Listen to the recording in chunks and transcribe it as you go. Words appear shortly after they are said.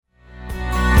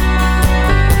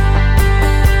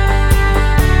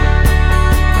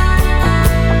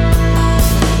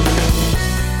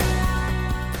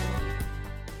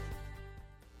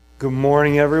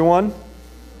Morning, everyone.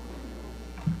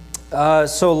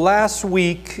 So last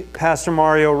week, Pastor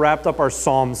Mario wrapped up our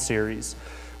Psalms series.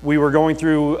 We were going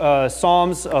through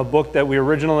Psalms, a book that we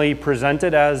originally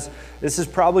presented as, this is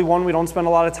probably one we don't spend a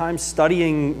lot of time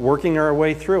studying, working our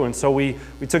way through. And so we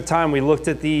took time, we looked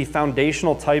at the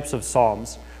foundational types of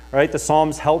Psalms, right? The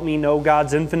Psalms help me know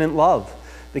God's infinite love.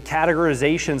 The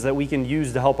categorizations that we can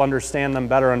use to help understand them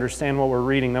better, understand what we're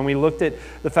reading. Then we looked at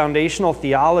the foundational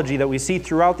theology that we see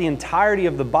throughout the entirety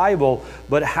of the Bible,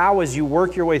 but how as you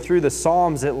work your way through the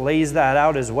Psalms, it lays that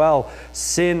out as well.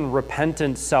 Sin,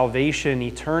 repentance, salvation,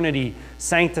 eternity,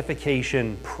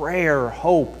 sanctification, prayer,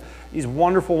 hope, these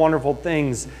wonderful, wonderful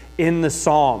things in the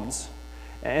Psalms.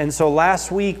 And so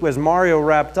last week, as Mario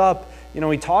wrapped up,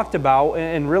 he talked about,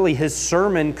 and really his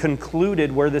sermon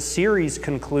concluded, where the series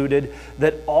concluded,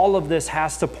 that all of this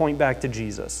has to point back to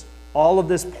Jesus. All of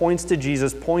this points to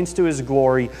Jesus, points to his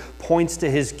glory, points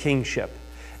to his kingship.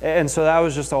 And so that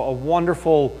was just a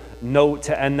wonderful note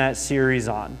to end that series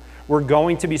on. We're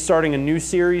going to be starting a new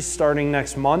series starting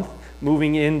next month,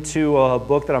 moving into a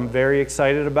book that I'm very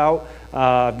excited about.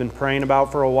 I've been praying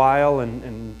about for a while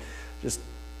and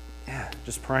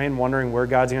just praying, wondering where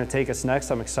God's going to take us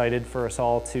next. I'm excited for us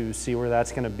all to see where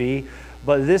that's going to be.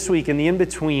 But this week, in the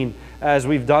in-between, as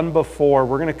we've done before,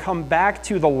 we're going to come back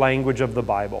to the language of the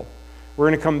Bible. We're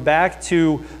going to come back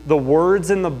to the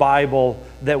words in the Bible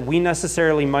that we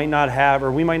necessarily might not have,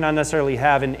 or we might not necessarily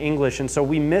have in English, and so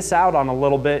we miss out on a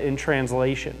little bit in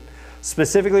translation.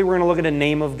 Specifically, we're going to look at the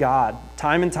name of God.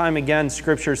 Time and time again,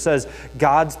 Scripture says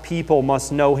God's people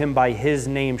must know him by his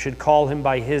name, should call him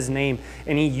by his name,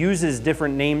 and he uses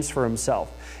different names for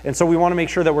himself. And so we want to make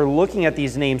sure that we're looking at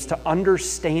these names to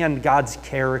understand God's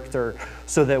character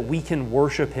so that we can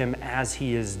worship him as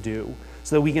he is due,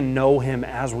 so that we can know him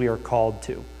as we are called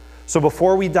to. So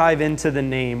before we dive into the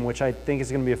name, which I think is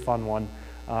going to be a fun one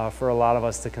for a lot of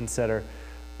us to consider,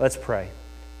 let's pray.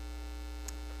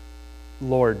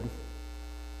 Lord,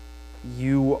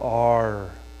 you are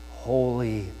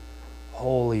holy,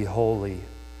 holy, holy.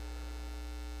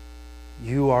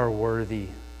 You are worthy.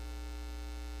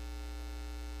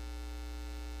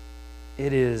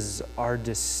 It is our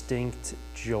distinct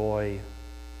joy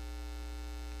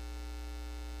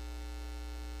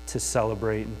to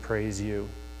celebrate and praise you,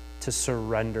 to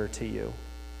surrender to you.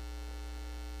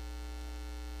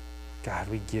 God,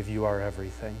 we give you our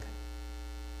everything.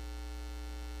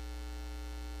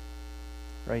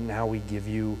 Right now, we give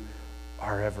you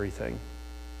our everything.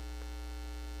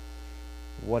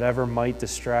 Whatever might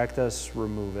distract us,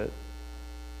 remove it.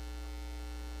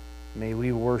 May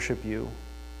we worship you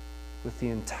with the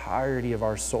entirety of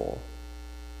our soul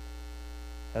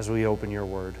as we open your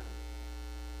word.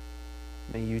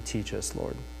 May you teach us,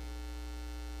 Lord.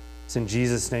 It's in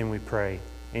Jesus' name we pray.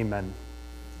 Amen.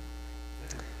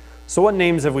 So what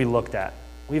names have we looked at?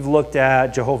 We've looked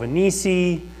at Jehovah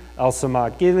Nisi, El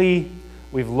Samad Gili.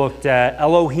 We've looked at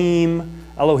Elohim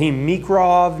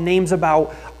Mikrov, names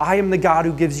about, I am the God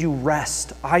who gives you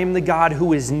rest. I am the God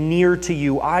who is near to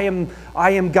you. I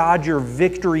am God, your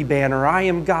victory banner. I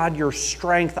am God, your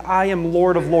strength. I am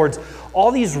Lord of Lords.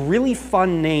 All these really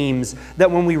fun names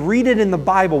that when we read it in the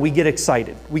Bible, we get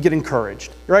excited. We get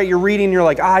encouraged, right? You're reading, you're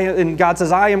like, and God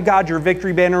says, I am God, your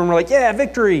victory banner. And we're like, yeah,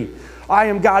 victory. I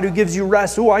am God who gives you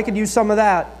rest. Oh, I could use some of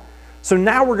that. So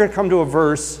now we're going to come to a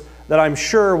verse that I'm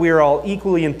sure we are all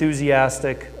equally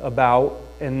enthusiastic about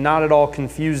and not at all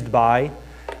confused by,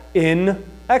 in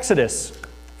Exodus.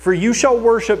 For you shall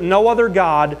worship no other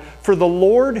God, for the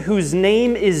Lord whose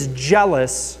name is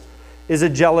jealous is a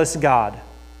jealous God.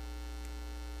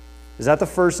 Is that the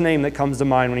first name that comes to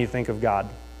mind when you think of God?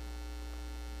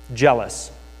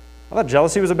 Jealous. I thought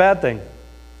jealousy was a bad thing.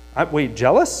 Wait,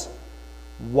 jealous?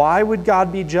 Why would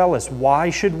God be jealous? Why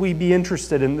should we be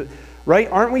interested in right?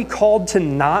 Aren't we called to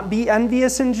not be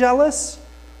envious and jealous?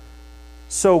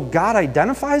 So God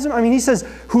identifies him. I mean, he says,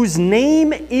 whose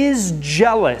name is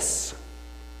jealous.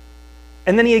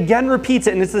 And then he again repeats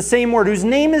it, and it's the same word, whose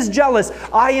name is jealous.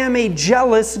 I am a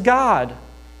jealous God.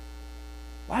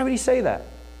 Why would he say that?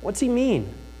 What's he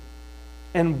mean?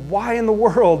 And why in the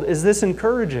world is this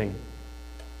encouraging?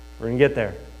 We're going to get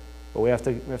there, but we have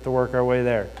to work our way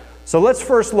there. So let's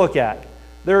first look at,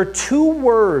 there are two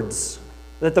words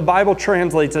that the Bible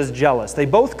translates as jealous. They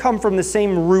both come from the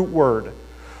same root word.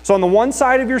 So on the one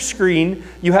side of your screen,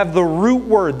 you have the root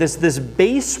word, this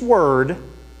base word,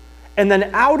 and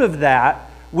then out of that,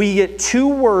 we get two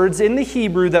words in the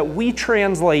Hebrew that we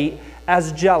translate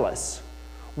as jealous.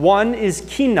 One is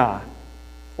Kanna,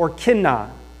 or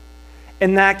Kanna,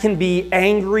 and that can be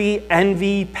angry,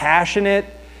 envy, passionate.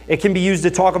 It can be used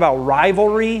to talk about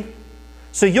rivalry.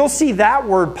 So you'll see that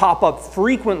word pop up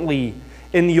frequently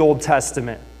in the Old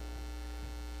Testament.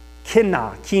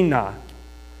 Kanna.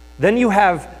 Then you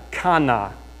have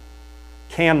Kanna.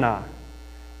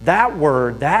 That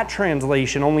word, that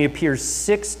translation only appears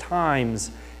 6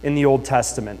 times in the Old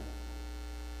Testament.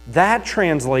 That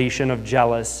translation of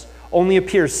jealous only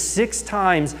appears 6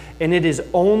 times, and it is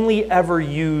only ever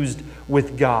used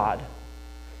with God.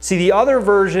 See, the other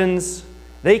versions,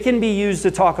 they can be used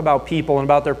to talk about people and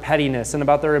about their pettiness and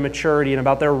about their immaturity and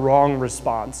about their wrong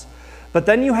response. But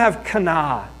then you have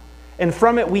Kanna, and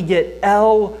from it we get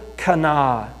El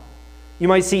Kanna. You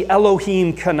might see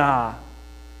Elohim Kanna.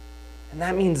 And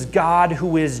that means God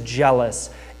who is jealous.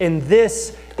 And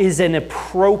this is an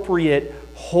appropriate,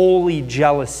 holy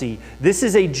jealousy. This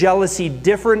is a jealousy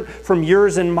different from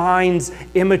yours and mine's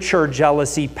immature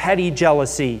jealousy, petty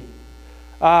jealousy.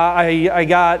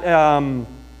 I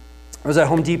was at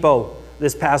Home Depot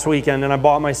this past weekend and I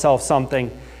bought myself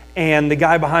something. And the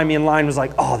guy behind me in line was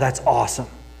like, "Oh, that's awesome.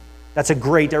 That's a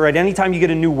great day, right? Anytime you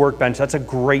get a new workbench, that's a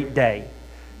great day."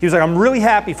 He was like, "I'm really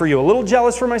happy for you. A little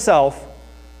jealous for myself,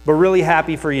 but really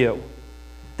happy for you."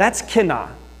 That's Kanna.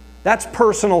 That's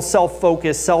personal,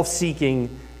 self-focused, self-seeking,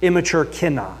 immature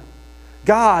Kanna.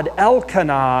 God, El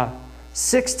Kanna,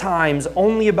 6 times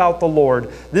only about the Lord.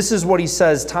 This is what he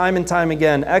says time and time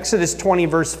again. Exodus 20,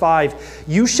 verse 5.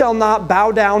 "You shall not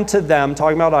bow down to them,"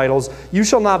 talking about idols, "you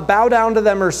shall not bow down to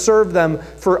them or serve them,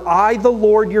 for I, the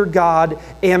Lord your God,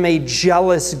 am a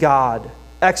jealous God."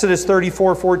 Exodus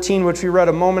 34:14, which we read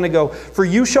a moment ago. "For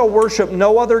you shall worship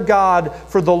no other God,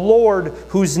 for the Lord,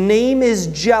 whose name is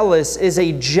jealous, is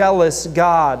a jealous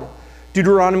God."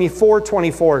 Deuteronomy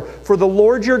 4:24, "For the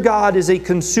Lord your God is a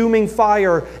consuming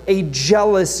fire, a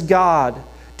jealous God."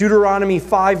 Deuteronomy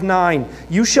 5:9,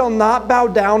 "You shall not bow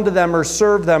down to them or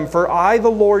serve them, for I, the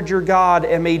Lord your God,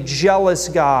 am a jealous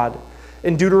God."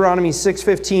 In Deuteronomy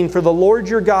 6:15, "For the Lord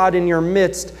your God in your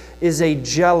midst is a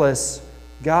jealous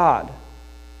God."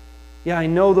 Yeah, I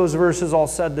know those verses all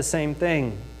said the same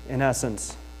thing, in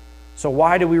essence. So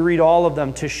why do we read all of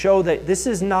them? To show that this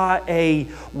is not a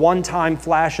one-time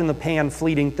flash-in-the-pan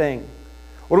fleeting thing.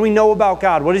 What do we know about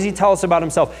God? What does he tell us about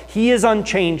himself? He is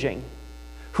unchanging.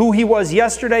 Who he was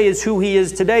yesterday is who he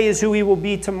is today, is who he will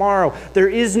be tomorrow. There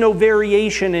is no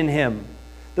variation in him.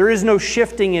 There is no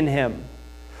shifting in him.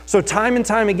 So time and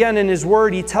time again in his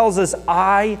word, he tells us,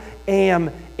 "I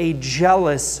am a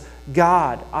jealous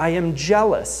God." I am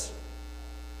jealous.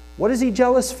 What is he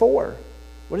jealous for?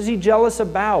 What is he jealous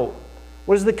about?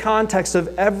 What is the context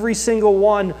of every single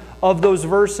one of those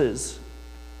verses?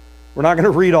 We're not going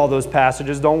to read all those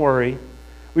passages, don't worry.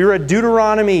 We read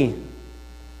Deuteronomy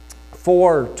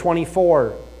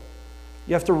 4:24.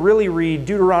 You have to really read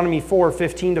Deuteronomy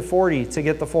 4:15-40 to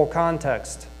get the full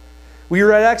context. We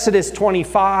read Exodus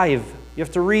 25. You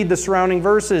have to read the surrounding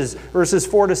verses, verses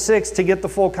 4-6, to get the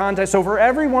full context. So for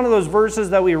every one of those verses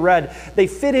that we read, they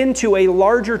fit into a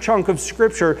larger chunk of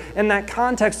Scripture, and that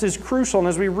context is crucial. And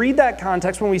as we read that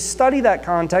context, when we study that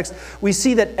context, we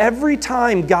see that every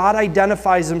time God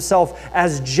identifies himself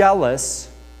as jealous,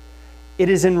 it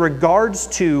is in regards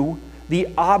to the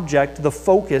object, the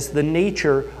focus, the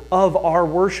nature of our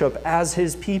worship as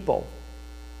his people.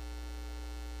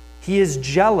 He is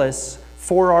jealous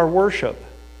for our worship.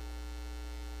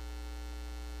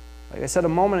 Like I said a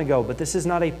moment ago, but this is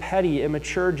not a petty,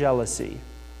 immature jealousy.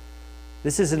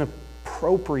 This is an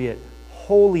appropriate,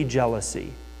 holy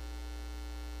jealousy.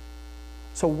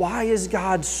 So why is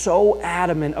God so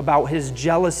adamant about his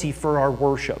jealousy for our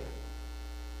worship?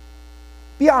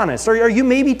 Be honest. Are you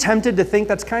maybe tempted to think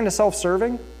that's kind of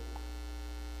self-serving?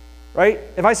 Right?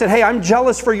 If I said, "Hey, I'm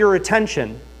jealous for your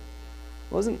attention,"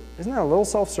 well, isn't that a little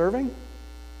self-serving?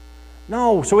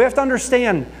 No, so we have to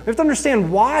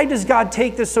understand why does God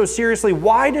take this so seriously?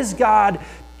 Why does God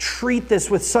treat this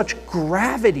with such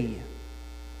gravity?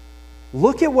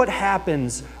 Look at what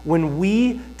happens when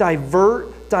we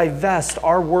divest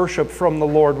our worship from the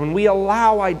Lord, when we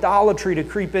allow idolatry to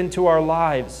creep into our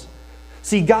lives.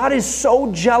 See, God is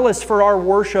so jealous for our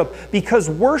worship because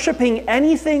worshiping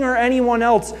anything or anyone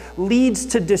else leads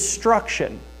to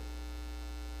destruction.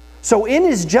 So in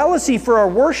his jealousy for our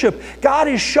worship, God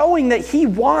is showing that he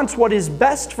wants what is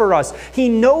best for us. He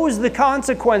knows the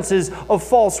consequences of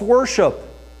false worship.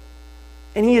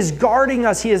 And he is guarding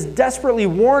us. He is desperately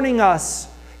warning us.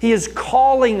 He is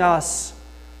calling us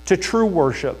to true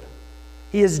worship.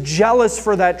 He is jealous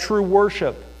for that true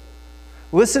worship.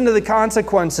 Listen to the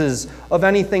consequences of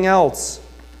anything else.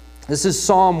 This is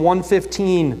Psalm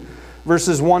 115,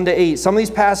 verses 1-8. Some of these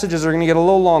passages are going to get a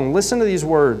little long. Listen to these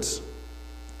words.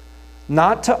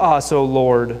 "Not to us, O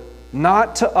Lord,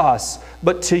 not to us,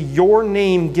 but to your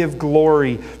name give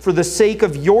glory, for the sake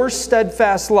of your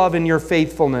steadfast love and your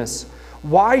faithfulness.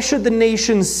 Why should the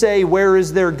nations say, where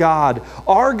is their God?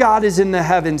 Our God is in the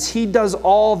heavens. He does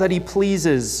all that he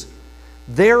pleases.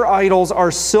 Their idols are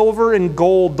silver and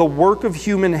gold, the work of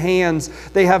human hands.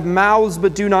 They have mouths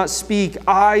but do not speak,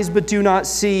 eyes but do not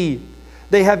see.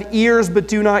 They have ears but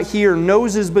do not hear,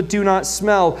 noses but do not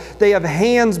smell. They have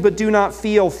hands but do not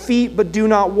feel, feet but do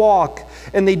not walk,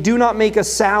 and they do not make a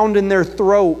sound in their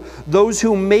throat. Those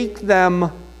who make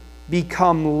them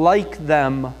become like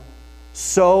them.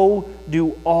 So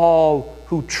do all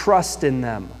who trust in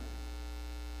them.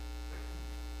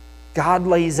 God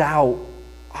lays out,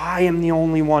 I am the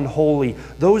only one holy.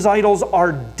 Those idols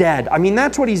are dead. I mean,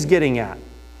 that's what he's getting at.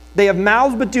 They have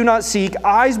mouths but do not seek,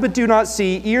 eyes but do not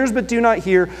see, ears but do not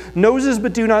hear, noses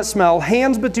but do not smell,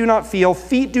 hands but do not feel,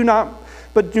 feet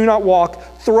but do not walk,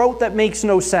 throat that makes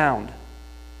no sound.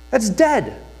 That's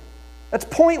dead. That's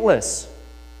pointless.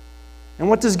 And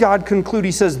what does God conclude?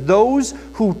 He says, those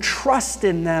who trust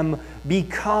in them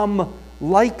become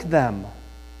like them.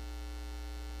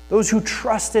 Those who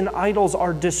trust in idols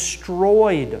are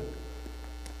destroyed.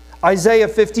 Isaiah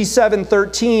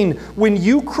 57:13, when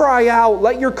you cry out,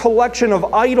 let your collection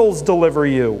of idols deliver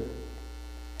you.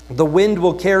 The wind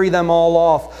will carry them all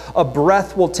off, a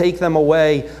breath will take them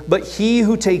away. But he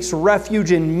who takes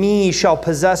refuge in me shall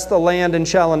possess the land and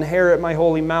shall inherit my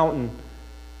holy mountain.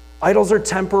 Idols are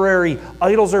temporary.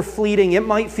 Idols are fleeting. It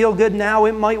might feel good now,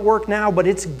 it might work now, but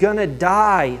it's gonna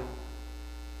die.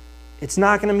 It's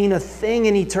not gonna mean a thing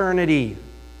in eternity.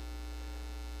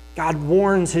 God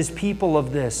warns his people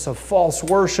of this, of false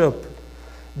worship.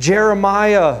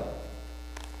 Jeremiah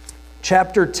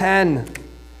chapter 10.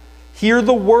 Hear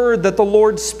the word that the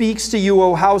Lord speaks to you,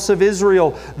 O house of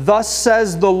Israel. Thus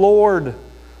says the Lord,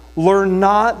 learn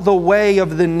not the way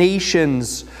of the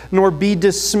nations, nor be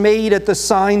dismayed at the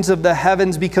signs of the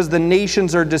heavens, because the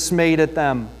nations are dismayed at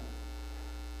them.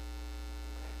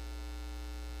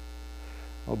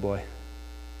 Oh boy.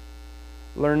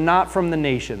 Learn not from the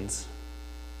nations,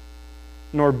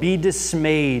 nor be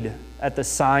dismayed at the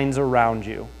signs around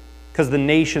you, because the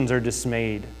nations are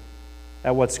dismayed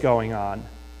at what's going on.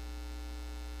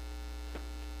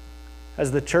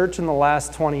 As the church in the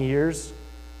last 20 years,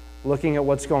 looking at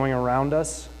what's going around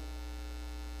us,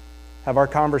 have our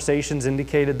conversations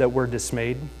indicated that we're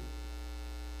dismayed?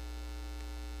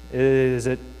 Is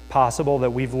it possible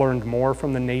that we've learned more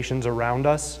from the nations around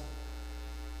us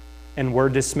and we're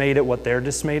dismayed at what they're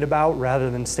dismayed about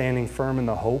rather than standing firm in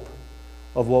the hope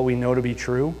of what we know to be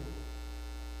true?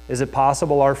 Is it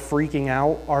possible our freaking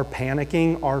out, our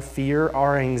panicking, our fear,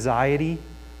 our anxiety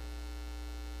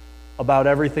about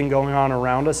everything going on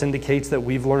around us indicates that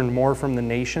we've learned more from the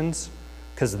nations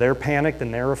because they're panicked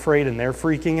and they're afraid and they're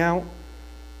freaking out?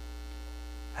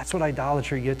 That's what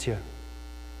idolatry gets you.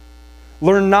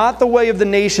 Learn not the way of the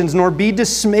nations, nor be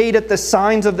dismayed at the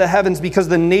signs of the heavens, because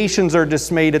the nations are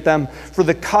dismayed at them. For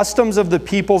the customs of the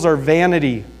peoples are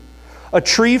vanity. A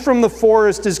tree from the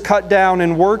forest is cut down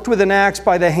and worked with an axe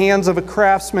by the hands of a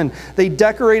craftsman. They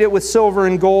decorate it with silver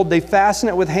and gold. They fasten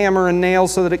it with hammer and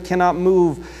nails so that it cannot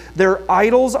move. Their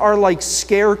idols are like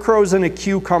scarecrows in a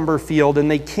cucumber field, and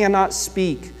they cannot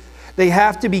speak. They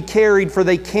have to be carried, for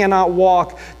they cannot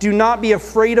walk. Do not be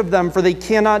afraid of them, for they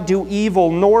cannot do evil,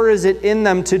 nor is it in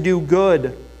them to do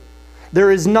good.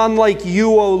 There is none like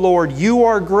you, O Lord. You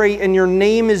are great, and your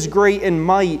name is great in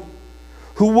might.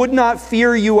 Who would not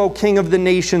fear you, O King of the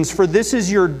nations, for this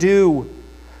is your due.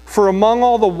 For among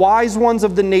all the wise ones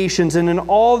of the nations and in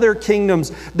all their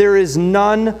kingdoms, there is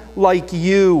none like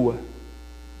you.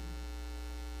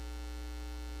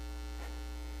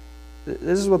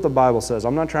 This is what the Bible says.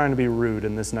 I'm not trying to be rude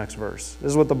in this next verse.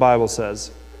 This is what the Bible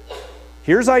says.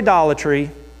 Here's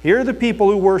idolatry. Here are the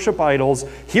people who worship idols.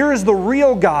 Here is the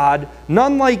real God,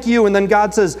 none like you. And then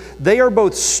God says, they are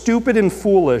both stupid and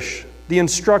foolish. The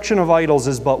instruction of idols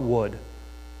is but wood.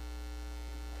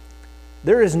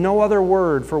 There is no other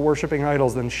word for worshiping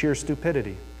idols than sheer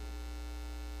stupidity.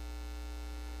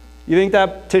 You think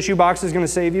that tissue box is going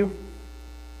to save you?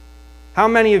 How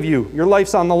many of you, your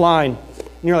life's on the line,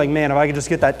 and you're like, man, if I could just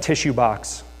get that tissue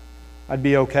box, I'd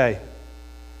be okay.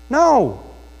 No.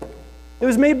 It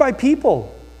was made by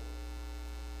people.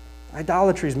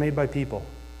 Idolatry is made by people.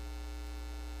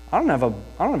 I don't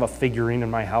have a figurine in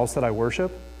my house that I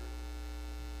worship.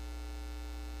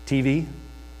 TV,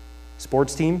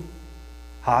 sports team,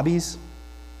 hobbies,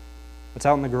 what's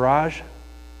out in the garage,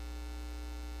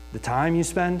 the time you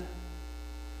spend.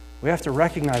 We have to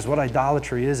recognize what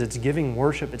idolatry is. It's giving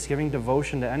worship, it's giving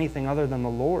devotion to anything other than the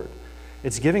Lord.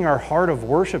 It's giving our heart of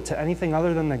worship to anything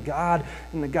other than the God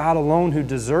and the God alone who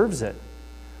deserves it.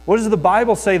 What does the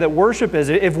Bible say that worship is?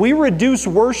 If we reduce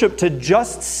worship to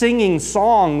just singing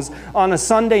songs on a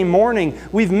Sunday morning,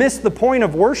 we've missed the point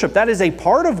of worship. That is a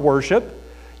part of worship.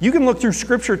 You can look through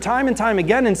Scripture time and time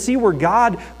again and see where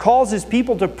God calls His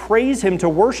people to praise Him, to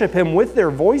worship Him with their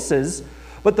voices.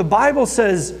 But the Bible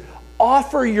says,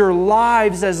 offer your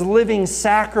lives as living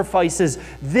sacrifices.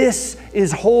 This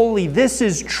is holy. This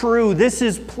is true. This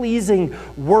is pleasing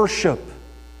worship.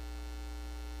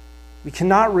 We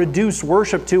cannot reduce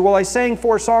worship to, well, I sang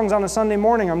 4 songs on a Sunday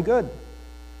morning, I'm good.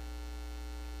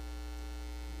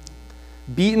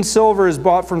 Beaten silver is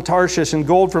bought from Tarshish and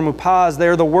gold from Upaz. They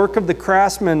are the work of the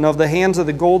craftsman, of the hands of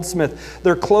the goldsmith.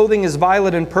 Their clothing is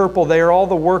violet and purple. They are all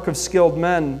the work of skilled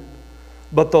men.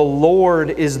 But the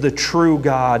Lord is the true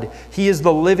God. He is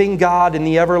the living God and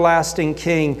the everlasting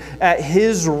King. At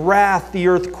His wrath the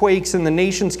earth quakes, and the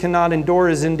nations cannot endure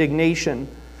His indignation.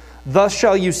 Thus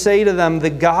shall you say to them,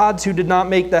 the gods who did not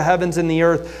make the heavens and the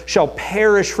earth shall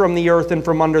perish from the earth and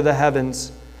from under the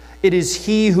heavens. It is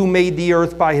He who made the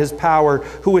earth by His power,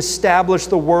 who established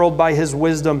the world by His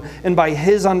wisdom, and by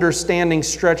His understanding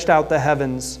stretched out the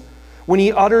heavens. When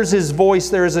He utters His voice,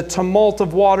 there is a tumult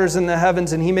of waters in the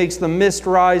heavens, and He makes the mist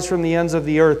rise from the ends of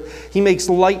the earth. He makes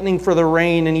lightning for the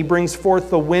rain, and He brings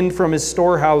forth the wind from His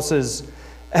storehouses.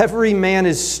 Every man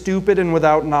is stupid and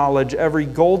without knowledge. Every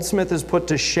goldsmith is put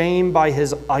to shame by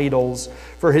his idols,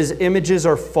 for his images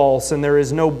are false, and there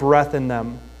is no breath in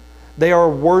them. They are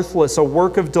worthless, a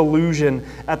work of delusion.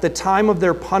 At the time of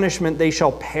their punishment they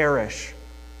shall perish.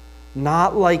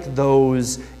 Not like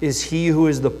those is He who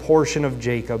is the portion of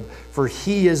Jacob, for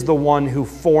He is the one who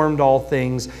formed all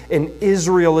things, and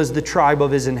Israel is the tribe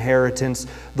of His inheritance.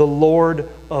 The Lord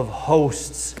of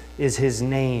hosts is His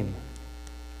name.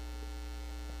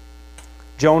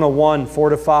 Jonah 1,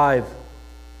 4-5.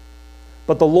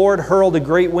 But the Lord hurled a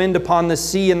great wind upon the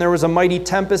sea, and there was a mighty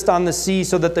tempest on the sea,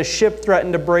 so that the ship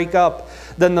threatened to break up.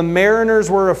 Then the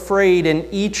mariners were afraid,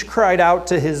 and each cried out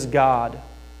to his God.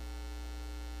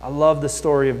 I love the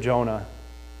story of Jonah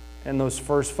in those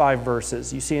first 5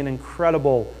 verses. You see an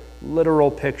incredible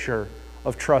literal picture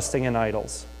of trusting in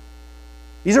idols.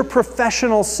 These are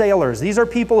professional sailors. These are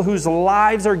people whose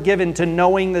lives are given to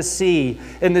knowing the sea.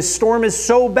 And the storm is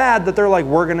so bad that they're like,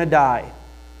 we're going to die.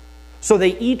 So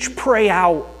they each pray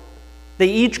out. They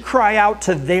each cry out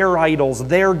to their idols,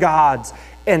 their gods,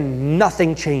 and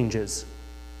nothing changes.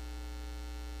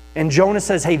 And Jonah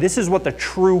says, hey, this is what the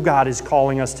true God is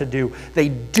calling us to do. They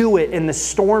do it, and the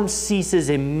storm ceases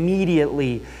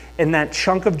immediately. And that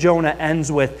chunk of Jonah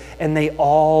ends with, and they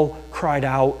all cried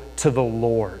out to the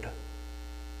Lord.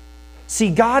 See,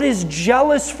 God is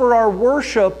jealous for our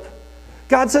worship.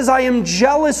 God says, I am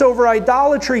jealous over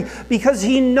idolatry because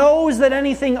He knows that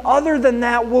anything other than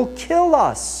that will kill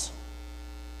us.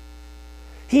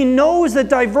 He knows that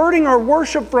diverting our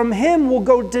worship from Him will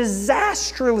go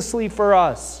disastrously for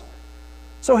us.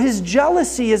 So His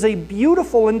jealousy is a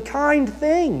beautiful and kind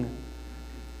thing.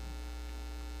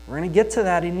 We're going to get to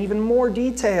that in even more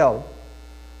detail.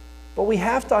 But we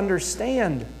have to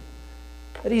understand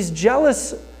that He's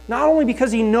jealous not only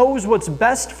because He knows what's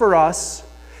best for us.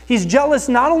 He's jealous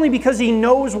not only because He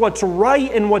knows what's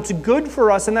right and what's good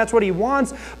for us, and that's what He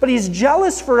wants, but He's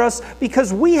jealous for us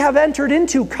because we have entered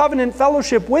into covenant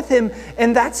fellowship with Him,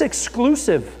 and that's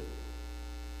exclusive.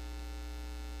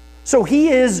 So He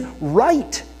is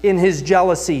right in His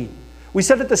jealousy. We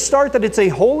said at the start that it's a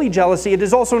holy jealousy. It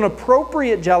is also an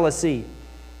appropriate jealousy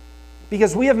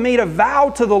because we have made a vow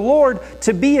to the Lord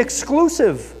to be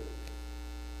exclusive.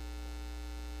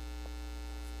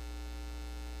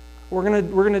 We're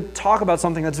going to talk about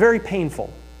something that's very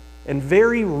painful and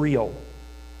very real.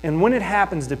 And when it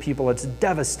happens to people, it's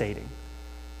devastating.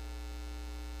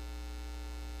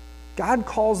 God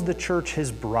calls the church His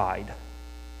bride.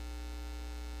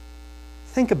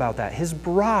 Think about that, His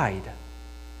bride.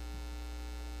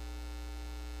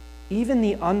 Even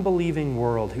the unbelieving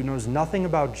world who knows nothing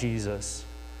about Jesus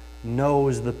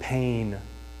knows the pain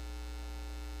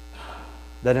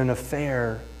that an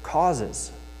affair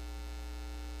causes.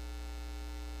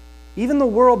 Even the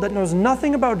world that knows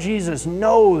nothing about Jesus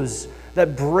knows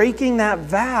that breaking that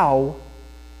vow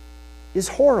is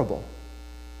horrible.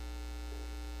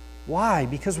 Why?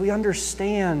 Because we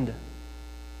understand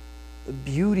the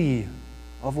beauty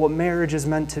of what marriage is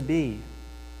meant to be.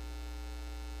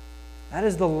 That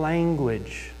is the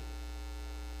language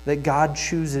that God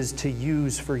chooses to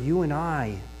use for you and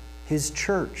I, His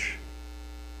church.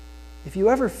 If you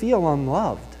ever feel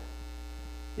unloved,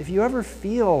 if you ever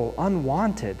feel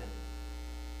unwanted,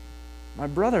 my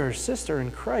brother or sister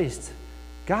in Christ,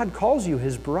 God calls you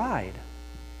His bride.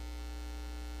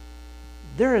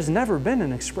 There has never been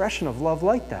an expression of love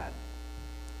like that.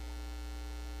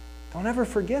 Don't ever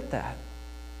forget that.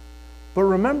 But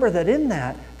remember that in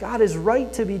that, God is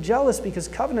right to be jealous because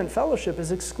covenant fellowship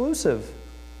is exclusive.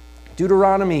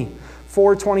 Deuteronomy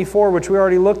 4:24, which we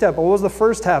already looked at, but what was the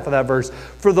first half of that verse?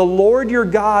 For the Lord your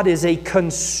God is a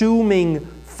consuming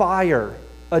fire,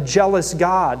 a jealous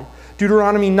God.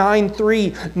 Deuteronomy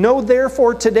 9:3, know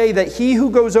therefore today that he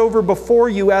who goes over before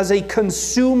you as a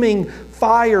consuming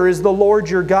fire is the Lord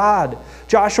your God.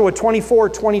 Joshua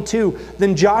 24:22,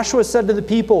 then Joshua said to the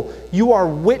people, you are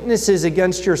witnesses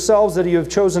against yourselves that you have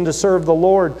chosen to serve the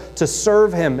Lord, to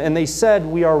serve him. And they said,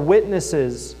 we are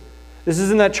witnesses. This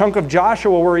is in that chunk of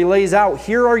Joshua where he lays out,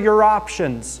 here are your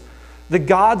options. The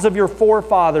gods of your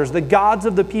forefathers, the gods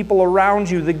of the people around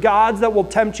you, the gods that will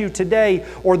tempt you today,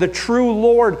 or the true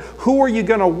Lord, who are you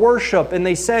going to worship? And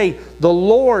they say, the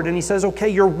Lord. And he says, okay,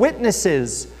 you're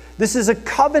witnesses. This is a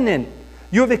covenant.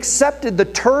 You have accepted the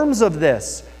terms of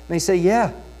this. And they say,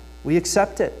 yeah, we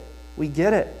accept it. We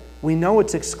get it. We know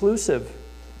it's exclusive.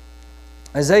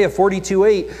 Isaiah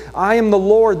 42:8, I am the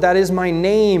Lord, that is my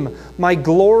name. My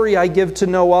glory I give to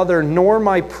no other, nor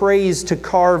my praise to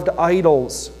carved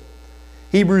idols.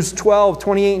 Hebrews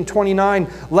 12:28 and 29,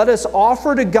 let us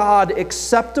offer to God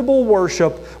acceptable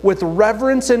worship with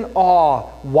reverence and awe.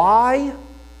 Why?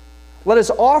 Let us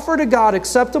offer to God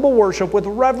acceptable worship with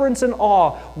reverence and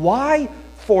awe. Why?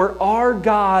 For our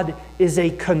God is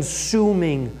a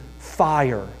consuming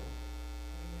fire.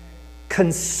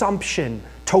 Consumption,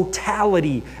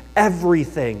 totality,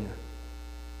 everything.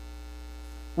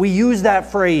 We use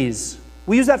that phrase.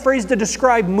 We use that phrase to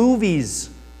describe movies.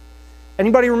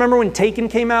 Anybody remember when Taken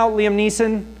came out, Liam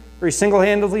Neeson, where he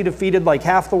single-handedly defeated like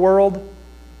half the world?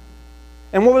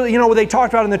 And what they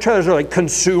talked about in the trailers are like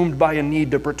consumed by a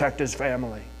need to protect his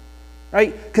family.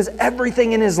 Right? Because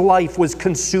everything in his life was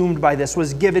consumed by this,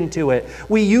 was given to it.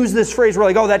 We use this phrase, we're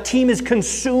like, oh, that team is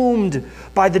consumed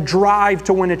by the drive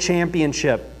to win a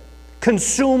championship.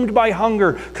 Consumed by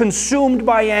hunger, consumed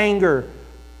by anger.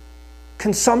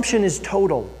 Consumption is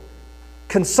total.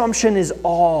 Consumption is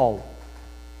all.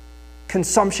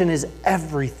 Consumption is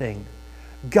everything.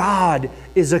 God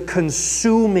is a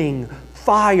consuming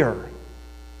fire.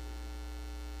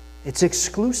 It's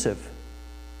exclusive.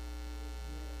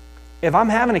 If I'm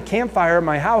having a campfire at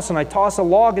my house and I toss a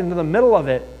log into the middle of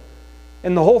it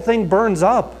and the whole thing burns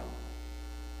up,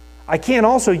 I can't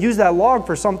also use that log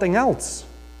for something else.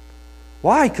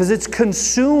 Why? Because it's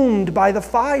consumed by the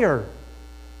fire.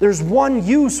 There's one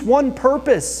use, one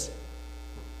purpose,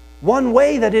 one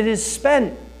way that it is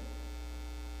spent.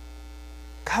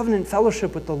 Covenant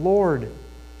fellowship with the Lord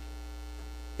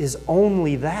is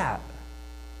only that.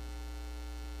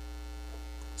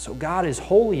 So God is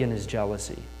holy in his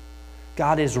jealousy.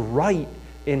 God is right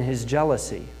in his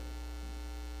jealousy.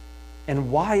 And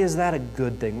why is that a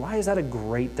good thing? Why is that a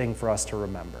great thing for us to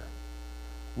remember?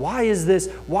 Why is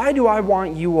this? Why do I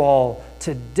want you all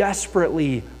to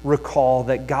desperately recall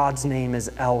that God's name is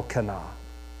El Kanna?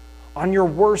 On your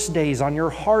worst days, on your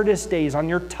hardest days, on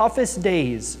your toughest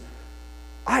days,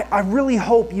 I really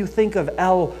hope you think of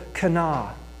El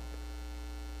Kanna.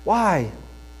 Why?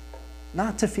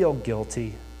 Not to feel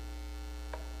guilty.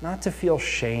 Not to feel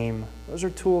shame. Those are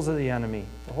tools of the enemy.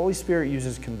 The Holy Spirit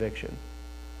uses conviction.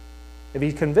 If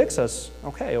he convicts us,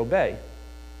 okay, obey.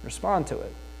 Respond to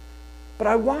it. But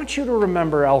I want you to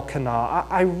remember El Kanna.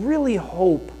 I really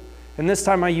hope, and this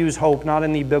time I use hope, not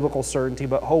in the biblical certainty,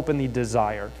 but hope in the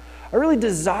desire. I really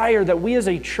desire that we as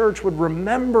a church would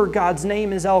remember God's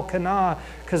name is El Kanna,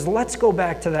 because let's go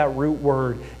back to that root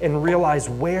word and realize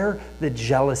where the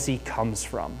jealousy comes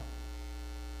from.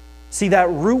 See, that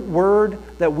root word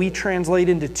that we translate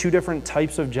into two different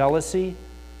types of jealousy,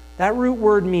 that root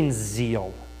word means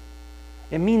zeal.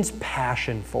 It means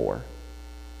passion for.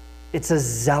 It's a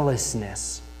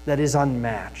zealousness that is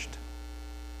unmatched.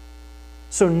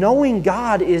 So knowing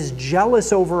God is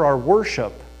jealous over our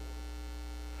worship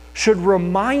should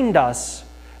remind us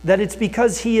that it's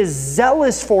because he is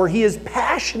zealous for, he is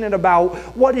passionate about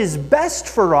what is best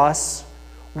for us.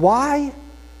 Why?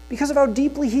 Because of how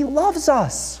deeply he loves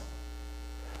us.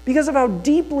 Because of how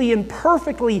deeply and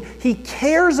perfectly he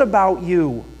cares about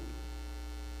you.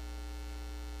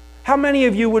 How many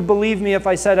of you would believe me if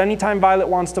I said anytime Violet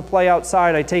wants to play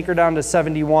outside, I take her down to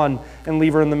 71 and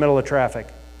leave her in the middle of traffic?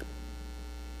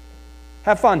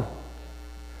 Have fun.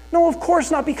 No, of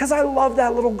course not, because I love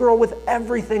that little girl with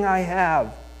everything I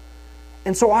have.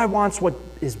 And so I want what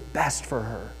is best for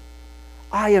her.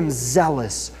 I am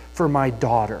zealous for my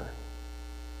daughter.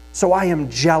 So I am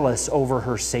jealous over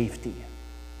her safety.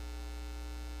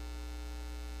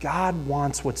 God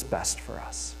wants what's best for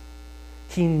us.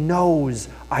 He knows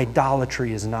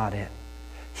idolatry is not it.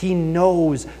 He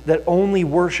knows that only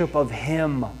worship of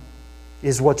Him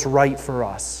is what's right for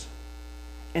us.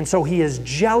 And so He is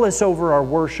jealous over our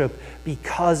worship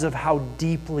because of how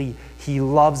deeply He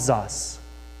loves us.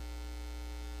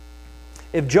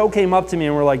 If Joe came up to me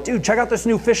and were like, dude, check out this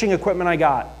new fishing equipment I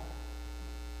got.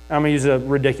 I'm going to use a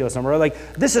ridiculous number.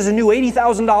 Like, this is a new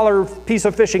 $80,000 piece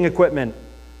of fishing equipment.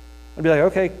 I'd be like,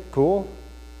 okay, cool.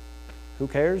 Who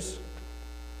cares?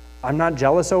 I'm not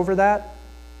jealous over that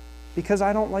because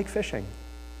I don't like fishing.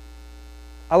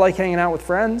 I like hanging out with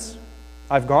friends.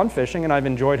 I've gone fishing and I've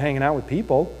enjoyed hanging out with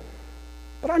people,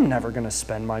 but I'm never going to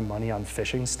spend my money on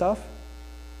fishing stuff.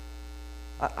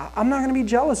 I'm not going to be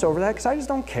jealous over that because I just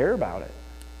don't care about it.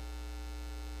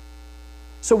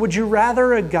 So would you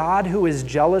rather a God who is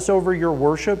jealous over your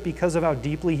worship because of how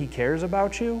deeply He cares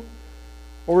about you?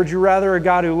 Or would you rather a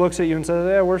God who looks at you and says,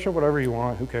 yeah, worship whatever you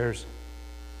want, who cares?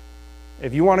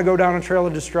 If you want to go down a trail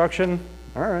of destruction,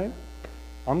 all right,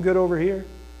 I'm good over here.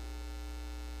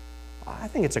 I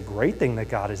think it's a great thing that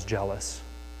God is jealous.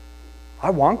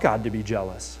 I want God to be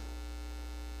jealous.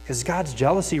 Because God's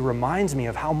jealousy reminds me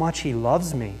of how much He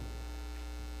loves me.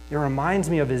 It reminds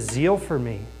me of His zeal for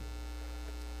me.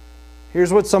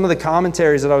 Here's what some of the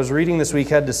commentaries that I was reading this week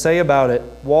had to say about it.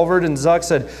 Walvoord and Zuck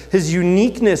said, His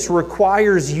uniqueness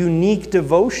requires unique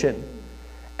devotion.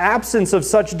 Absence of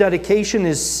such dedication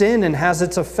is sin and has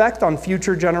its effect on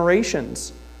future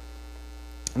generations.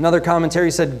 Another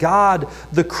commentary said, God,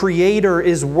 the Creator,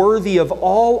 is worthy of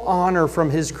all honor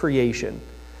from His creation.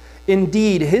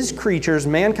 Indeed, His creatures,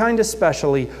 mankind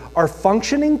especially, are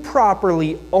functioning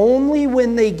properly only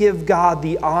when they give God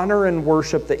the honor and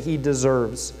worship that He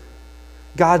deserves.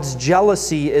 God's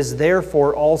jealousy is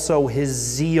therefore also His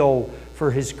zeal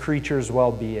for His creatures'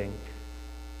 well-being.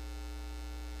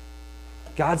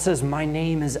 God says, my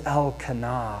name is El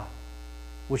Kanna,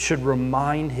 which should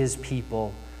remind His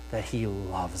people that He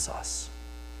loves us.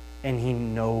 And He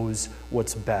knows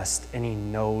what's best, and He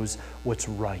knows what's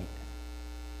right.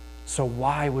 So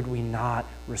why would we not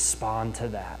respond to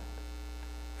that?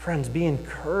 Friends, be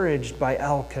encouraged by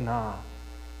El Kanna.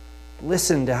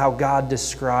 Listen to how God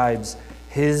describes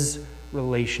His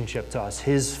relationship to us,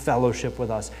 His fellowship with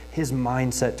us, His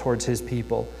mindset towards His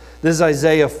people. This is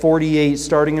Isaiah 48,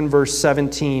 starting in verse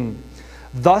 17.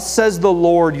 Thus says the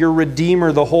Lord, your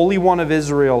Redeemer, the Holy One of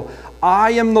Israel,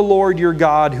 I am the Lord your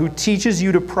God, who teaches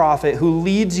you to profit, who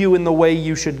leads you in the way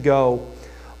you should go.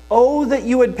 Oh, that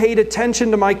you had paid attention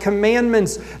to my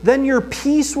commandments. Then your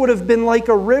peace would have been like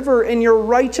a river, and your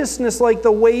righteousness like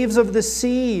the waves of the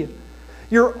sea.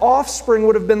 Your offspring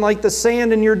would have been like the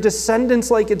sand, and your descendants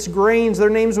like its grains.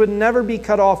 Their names would never be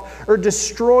cut off or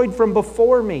destroyed from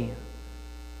before me.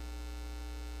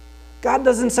 God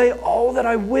doesn't say, oh, that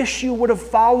I wish you would have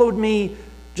followed me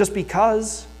just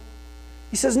because.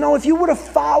 He says, no, if you would have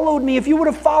followed me, if you would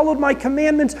have followed my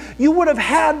commandments, you would have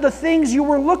had the things you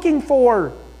were looking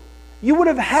for. You would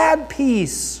have had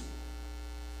peace.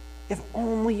 If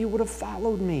only you would have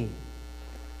followed me.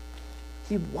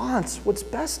 He wants what's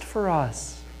best for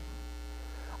us.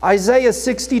 Isaiah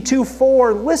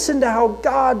 62:4, listen to how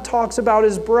God talks about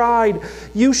His bride.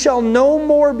 You shall no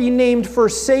more be named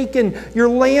forsaken. Your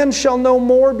land shall no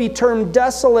more be termed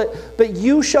desolate, but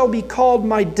you shall be called,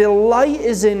 my delight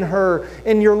is in her,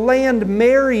 and your land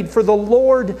married, for the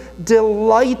Lord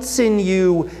delights in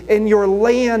you, and your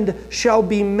land shall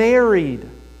be married.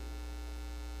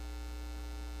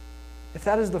 If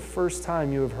that is the first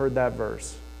time you have heard that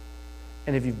verse,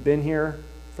 and if you've been here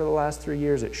for the last 3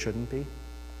 years, it shouldn't be.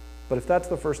 But if that's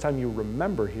the first time you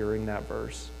remember hearing that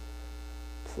verse,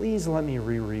 please let me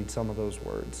reread some of those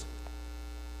words.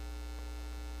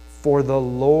 For the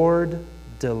Lord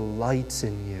delights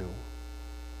in you.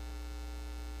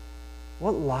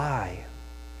 What lie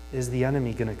is the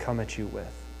enemy going to come at you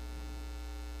with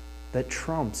that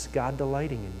trumps God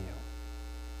delighting in you?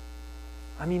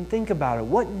 I mean, think about it.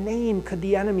 What name could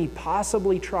the enemy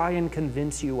possibly try and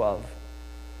convince you of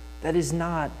that is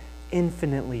not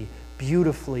infinitely,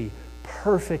 beautifully,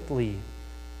 perfectly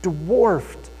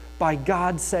dwarfed by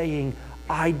God saying,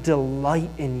 I delight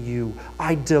in you.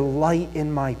 I delight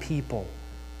in my people.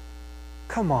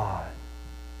 Come on.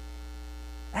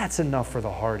 That's enough for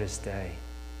the hardest day.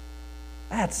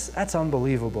 That's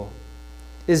unbelievable.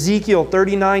 Ezekiel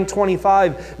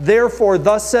 39:25, therefore,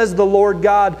 thus says the Lord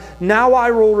God, now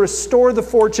I will restore the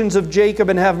fortunes of Jacob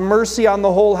and have mercy on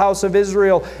the whole house of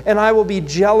Israel, and I will be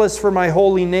jealous for my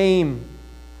holy name.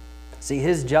 See,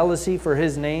 His jealousy for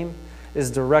His name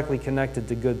is directly connected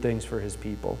to good things for His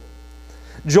people.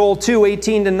 Joel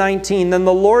 2:18-19, then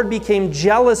the Lord became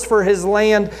jealous for his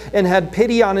land and had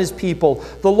pity on his people.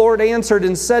 The Lord answered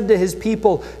and said to his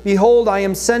people, behold, I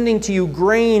am sending to you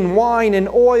grain, wine, and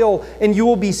oil, and you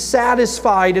will be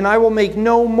satisfied, and I will make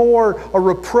no more a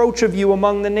reproach of you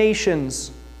among the nations.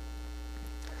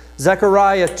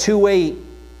 Zechariah 2:8,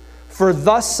 for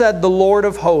thus said the Lord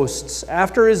of hosts,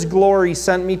 after his glory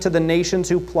sent me to the nations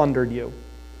who plundered you.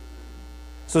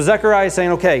 So Zechariah is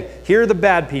saying, okay, here are the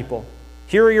bad people.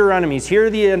 Here are your enemies. Here are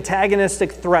the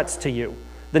antagonistic threats to you,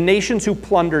 the nations who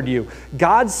plundered you.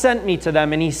 God sent me to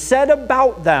them, and he said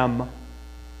about them,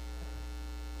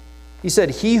 he said,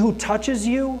 he who touches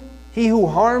you, he who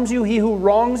harms you, he who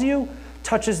wrongs you,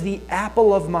 touches the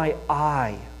apple of my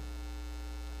eye.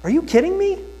 Are you kidding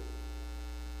me?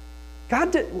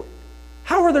 God did.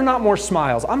 How are there not more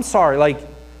smiles? I'm sorry. Like,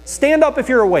 stand up if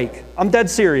you're awake. I'm dead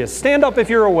serious. Stand up if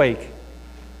you're awake.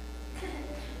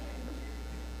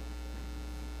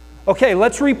 Okay,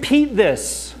 let's repeat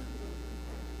this.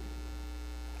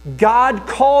 God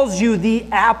calls you the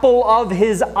apple of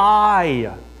his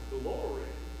eye.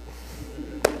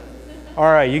 All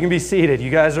right, you can be seated.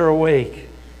 You guys are awake.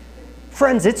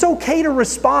 Friends, it's okay to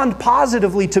respond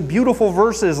positively to beautiful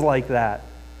verses like that.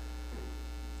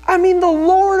 I mean, the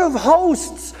Lord of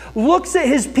hosts looks at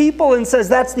his people and says,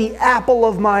 that's the apple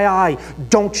of my eye.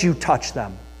 Don't you touch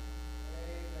them.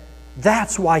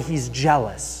 That's why he's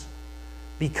jealous.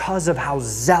 Because of how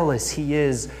zealous he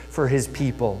is for his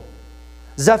people.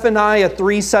 Zephaniah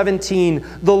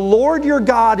 3:17, the Lord your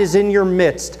God is in your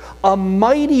midst, a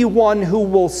mighty one who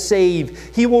will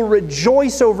save. He will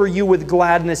rejoice over you with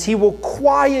gladness. He will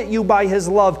quiet you by his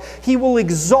love. He will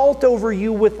exult over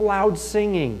you with loud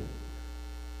singing.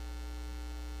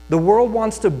 The world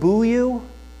wants to boo you.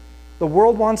 The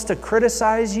world wants to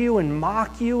criticize you and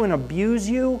mock you and abuse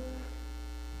you.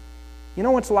 You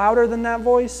know what's louder than that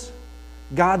voice?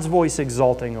 God's voice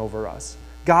exulting over us.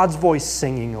 God's voice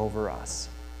singing over us.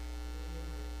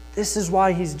 This is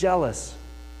why he's jealous,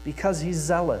 because he's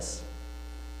zealous.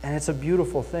 And it's a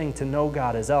beautiful thing to know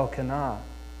God as El Kanna.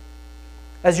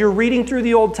 As you're reading through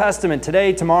the Old Testament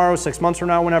today, tomorrow, 6 months from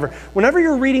now, whenever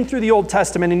you're reading through the Old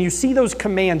Testament and you see those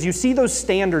commands, you see those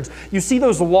standards, you see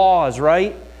those laws,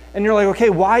 right? And you're like, okay,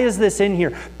 why is this in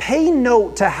here? Pay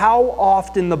note to how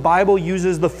often the Bible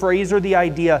uses the phrase or the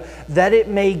idea that it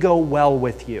may go well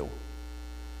with you.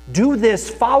 Do this,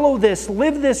 follow this,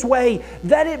 live this way,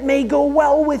 that it may go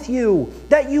well with you,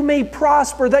 that you may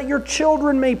prosper, that your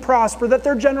children may prosper, that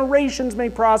their generations may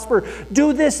prosper.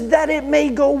 Do this, that it may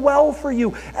go well for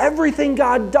you. Everything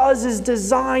God does is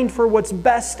designed for what's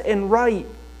best and right.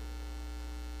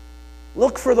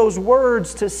 Look for those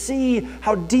words to see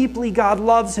how deeply God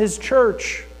loves his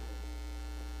church.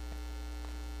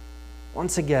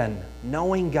 Once again,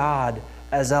 knowing God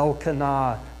as El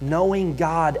Kanna, knowing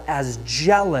God as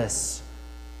jealous,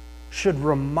 should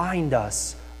remind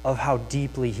us of how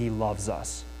deeply he loves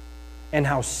us and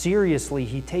how seriously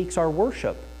he takes our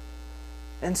worship.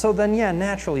 And so then, yeah,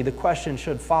 naturally the question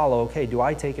should follow, okay, do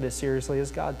I take it as seriously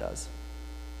as God does?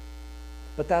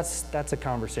 But that's a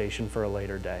conversation for a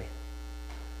later day.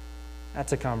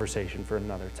 That's a conversation for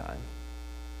another time.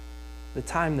 The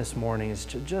time this morning is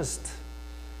to just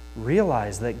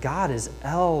realize that God is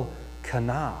El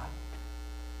Kanna.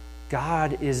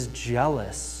 God is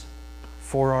jealous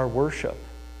for our worship.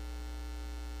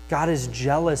 God is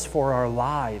jealous for our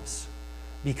lives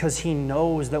because he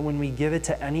knows that when we give it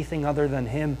to anything other than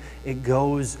him, it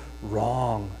goes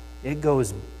wrong. It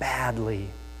goes badly.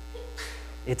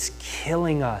 It's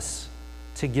killing us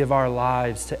to give our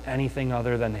lives to anything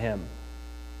other than him.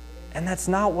 And that's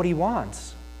not what he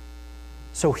wants.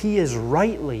 So he is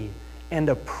rightly and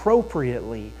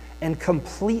appropriately and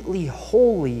completely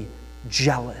wholly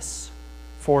jealous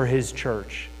for his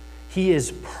church. He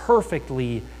is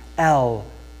perfectly El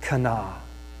Kanna.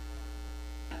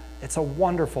 It's a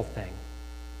wonderful thing.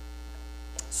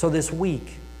 So this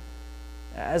week,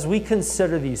 as we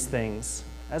consider these things,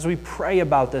 as we pray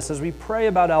about this, as we pray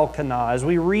about El Kanna, as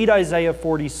we read Isaiah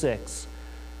 46,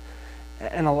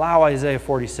 and allow Isaiah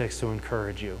 46 to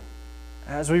encourage you.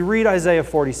 As we read Isaiah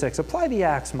 46, apply the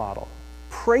Acts model.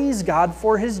 Praise God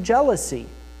for his jealousy.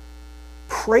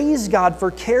 Praise God for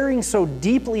caring so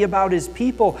deeply about his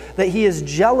people that he is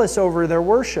jealous over their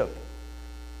worship.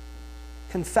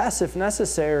 Confess, if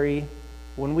necessary,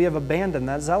 when we have abandoned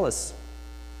that zealousness.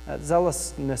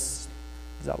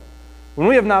 When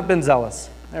we have not been zealous.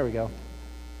 There we go.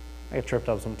 I get tripped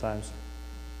up sometimes.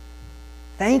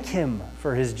 Thank him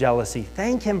for his jealousy.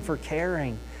 Thank him for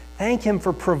caring. Thank him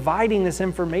for providing this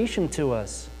information to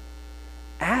us.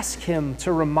 Ask him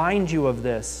to remind you of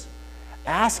this.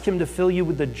 Ask him to fill you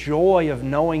with the joy of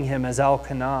knowing him as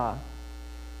Kanna.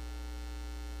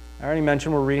 I already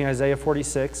mentioned we're reading Isaiah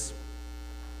 46.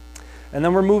 And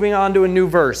then we're moving on to a new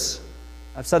verse.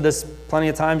 I've said this plenty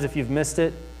of times. If you've missed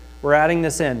it, we're adding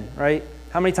this in, right?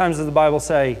 How many times does the Bible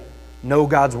say, know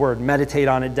God's word, meditate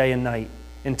on it day and night,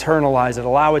 internalize it,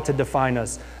 allow it to define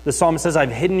us? The psalmist says,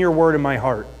 I've hidden your word in my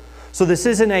heart. So this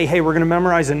isn't hey, we're going to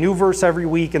memorize a new verse every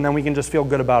week and then we can just feel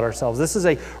good about ourselves. This is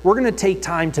we're going to take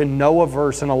time to know a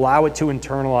verse and allow it to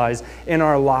internalize in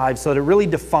our lives so that it really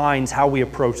defines how we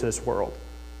approach this world.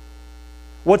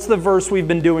 What's the verse we've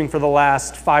been doing for the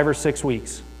last 5 or 6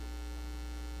 weeks?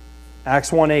 Acts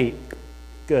 1:8.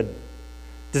 Good.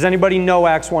 Does anybody know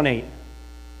Acts 1:8?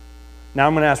 Now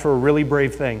I'm going to ask for a really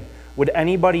brave thing. Would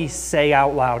anybody say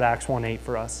out loud Acts 1:8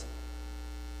 for us?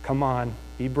 Come on,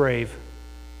 be brave.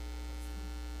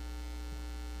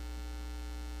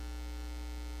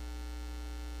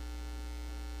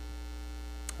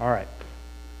 All right.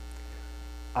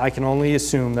 I can only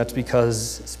assume that's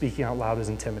because speaking out loud is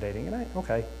intimidating. And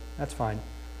okay, that's fine.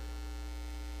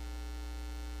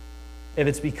 If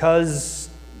it's because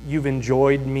you've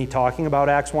enjoyed me talking about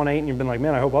Acts 1:8 and you've been like,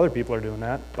 man, I hope other people are doing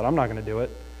that, but I'm not going to do it.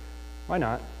 Why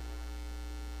not?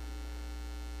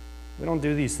 We don't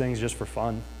do these things just for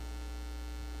fun.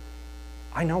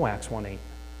 I know Acts 1:8.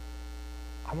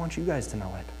 I want you guys to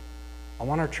know it. I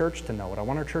want our church to know it. I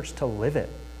want our church to live it.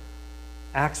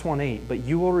 Acts 1:8, but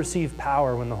you will receive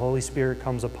power when the Holy Spirit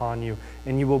comes upon you,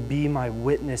 and you will be my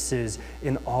witnesses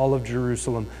in all of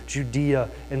Jerusalem, Judea,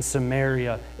 and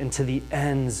Samaria, and to the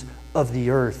ends of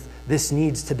the earth. This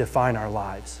needs to define our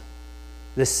lives.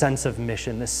 This sense of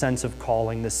mission, this sense of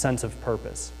calling, this sense of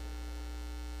purpose.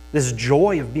 This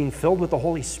joy of being filled with the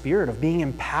Holy Spirit, of being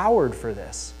empowered for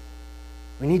this.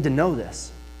 We need to know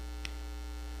this.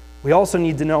 We also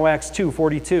need to know Acts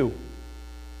 2:42,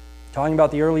 talking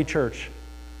about the early church.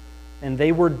 And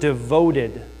they were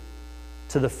devoted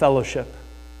to the fellowship,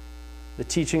 the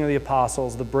teaching of the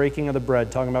apostles, the breaking of the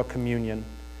bread, talking about communion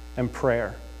and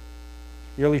prayer.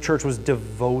 The early church was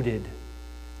devoted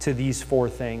to these 4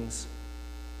 things.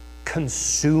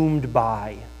 Consumed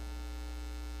by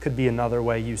could be another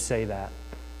way you say that.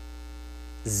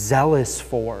 Zealous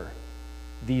for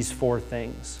these 4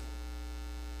 things.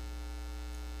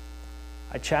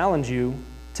 I challenge you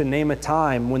to name a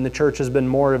time when the church has been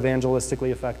more evangelistically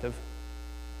effective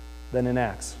than in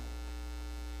Acts.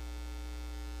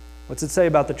 What's it say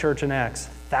about the church in Acts?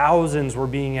 Thousands were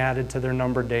being added to their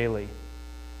number daily.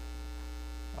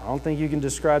 I don't think you can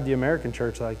describe the American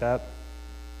church like that.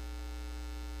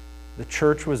 The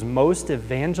church was most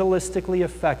evangelistically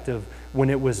effective when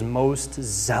it was most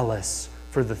zealous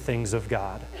for the things of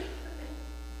God.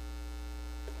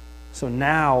 So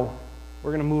now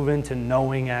we're going to move into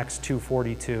knowing Acts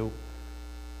 2:42.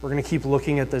 We're going to keep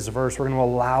looking at this verse. We're going to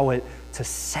allow it to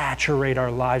saturate our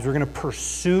lives. We're going to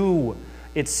pursue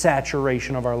its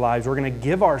saturation of our lives. We're going to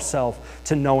give ourselves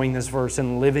to knowing this verse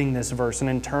and living this verse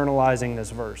and internalizing this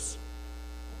verse.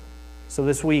 So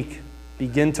this week,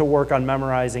 begin to work on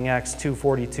memorizing Acts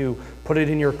 2:42. Put it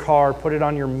in your car, put it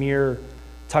on your mirror,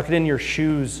 tuck it in your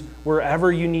shoes,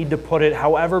 wherever you need to put it,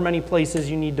 however many places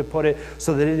you need to put it,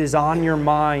 so that it is on your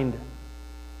mind.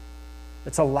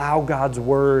 Let's allow God's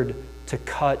word to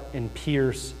cut and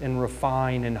pierce and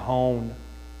refine and hone.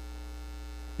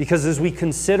 Because as we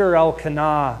consider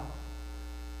Kanna,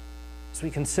 as we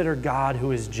consider God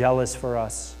who is jealous for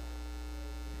us,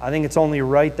 I think it's only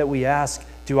right that we ask,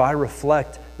 do I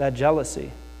reflect that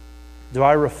jealousy? Do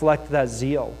I reflect that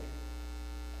zeal?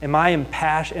 Am I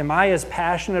as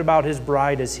passionate about his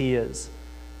bride as he is?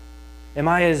 Am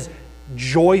I as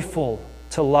joyful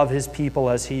to love his people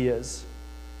as he is?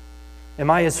 Am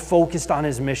I as focused on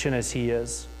his mission as he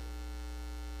is?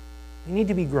 We need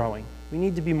to be growing. We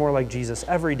need to be more like Jesus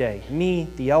every day. Me,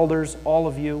 the elders, all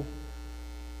of you.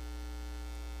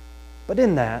 But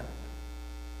in that,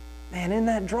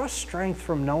 draw strength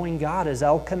from knowing God as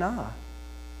Kanna.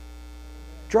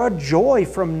 Draw joy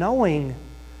from knowing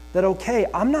that, okay,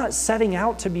 I'm not setting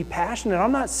out to be passionate.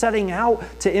 I'm not setting out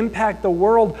to impact the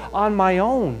world on my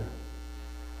own.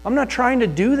 I'm not trying to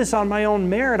do this on my own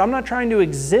merit. I'm not trying to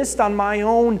exist on my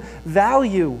own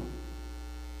value.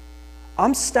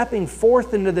 I'm stepping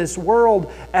forth into this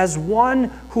world as one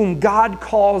whom God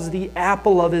calls the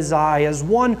apple of his eye, as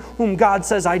one whom God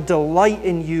says, I delight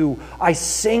in you, I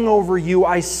sing over you,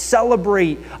 I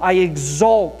celebrate, I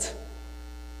exalt.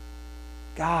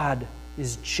 God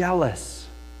is jealous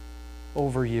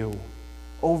over you,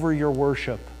 over your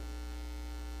worship.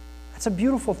 That's a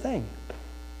beautiful thing.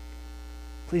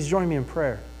 Please join me in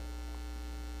prayer.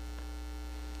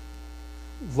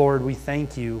 Lord, we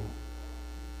thank you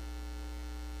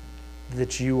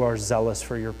that you are zealous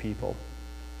for your people.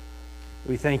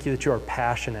 We thank you that you are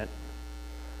passionate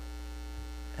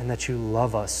and that you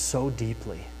love us so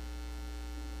deeply.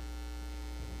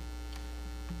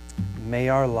 May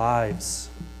our lives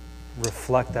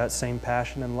reflect that same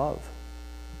passion and love.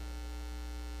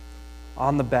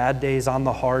 On the bad days, on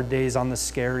the hard days, on the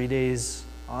scary days,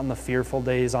 on the fearful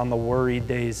days, on the worried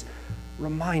days,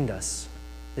 remind us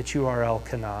that you are El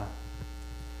Kanna.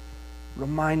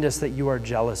 Remind us that you are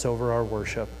jealous over our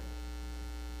worship.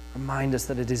 Remind us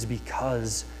that it is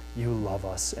because you love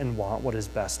us and want what is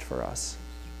best for us.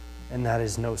 And that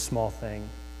is no small thing,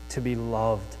 to be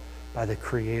loved by the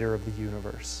creator of the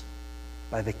universe,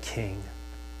 by the King.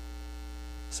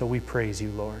 So we praise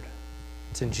you, Lord.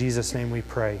 It's in Jesus' name we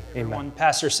pray. Amen. Everyone,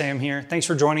 Pastor Sam here. Thanks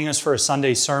for joining us for a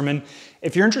Sunday sermon.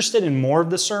 If you're interested in more of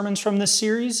the sermons from this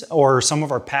series or some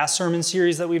of our past sermon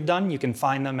series that we've done, you can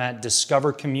find them at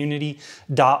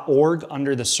discovercommunity.org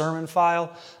under the sermon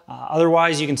file.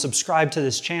 Otherwise, you can subscribe to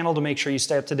this channel to make sure you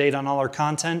stay up to date on all our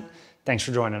content. Thanks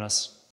for joining us.